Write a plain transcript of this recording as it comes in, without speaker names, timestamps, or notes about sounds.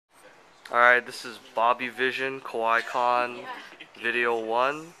Alright, this is Bobby Vision, Kawaii Kon Video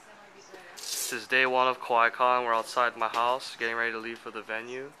 1. This is day 1 of Kawaii Kon. We're outside my house, getting ready to leave for the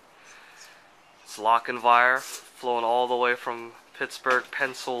venue. It's Lochinvire, flown all the way from Pittsburgh,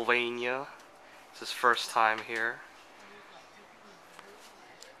 Pennsylvania. It's his first time here.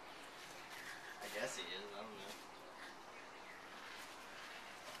 I guess he is, I don't know.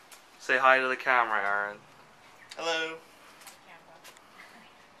 Say hi to the camera, Aaron. Hello.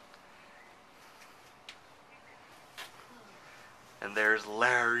 And there's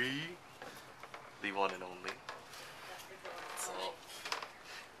Larry, the one and only.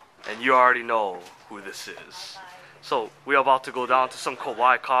 And you already know who this is. So, we're about to go down to some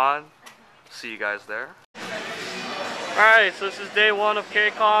Kawaii Kon. See you guys there. Alright, so this is day 1 of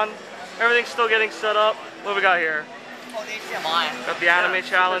KKON. Everything's still getting set up. What do we got here? Got the anime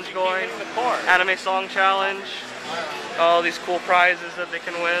challenge going. Anime song challenge. All these cool prizes that they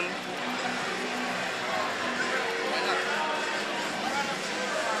can win.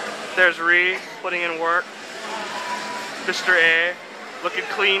 There's Ree putting in work. Mr. A looking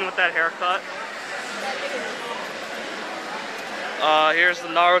clean with that haircut. Here's the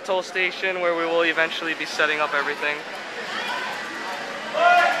Naruto station where we will eventually be setting up everything.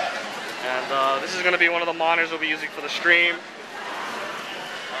 And this is going to be one of the monitors we'll be using for the stream.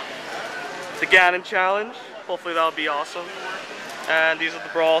 The Ganon challenge. Hopefully that'll be awesome. And these are the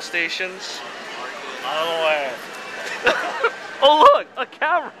brawl stations. Out of the way. Oh look, a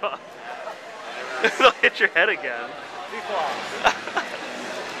camera! It'll hit your head again. Be quiet.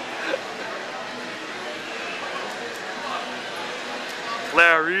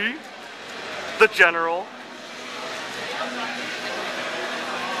 Larry, the general.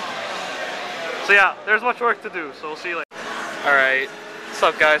 So yeah, there's much work to do, so we'll see you later. Alright, what's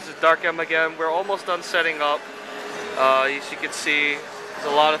up guys, it's Dark M again. We're almost done setting up. As you can see, there's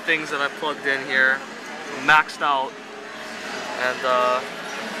a lot of things that I plugged in here. Maxed out. And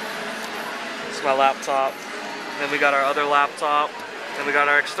this is my laptop. Then we got our other laptop. Then we got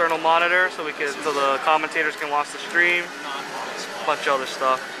our external monitor so the commentators can watch the stream. A bunch of other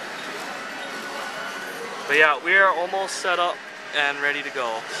stuff. But yeah, we are almost set up and ready to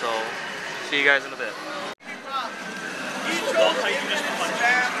go. So see you guys in a bit.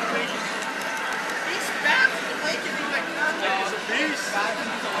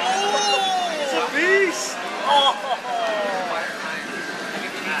 It's a beast! Oh!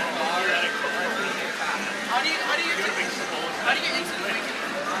 How do you instantly make it?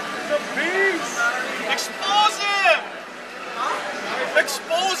 The beast! Expose him! Huh?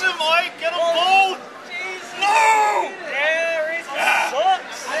 Expose him, Mike! Get him both! No! Yeah, Reese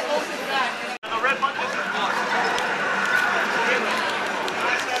sucks! I hold it back. The red button is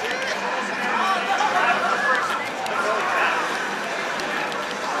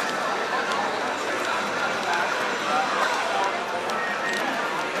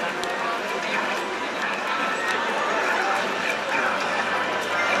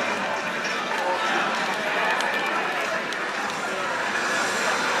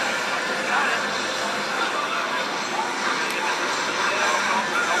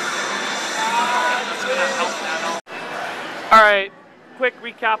Alright, quick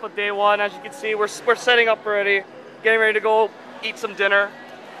recap of day 1. As you can see, we're setting up already, getting ready to go eat some dinner.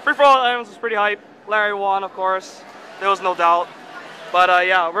 Free for all items was pretty hype. Larry won, of course. There was no doubt. But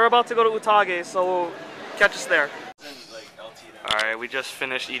yeah, we're about to go to Utage, so catch us there. Alright, we just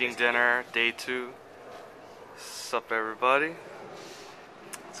finished eating dinner, day 2. What's up, everybody?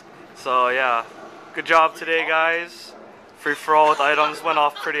 So yeah, good job today, guys. Free for all with items went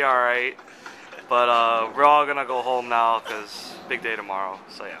off pretty alright. But we're all gonna go home now because big day tomorrow,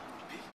 so yeah.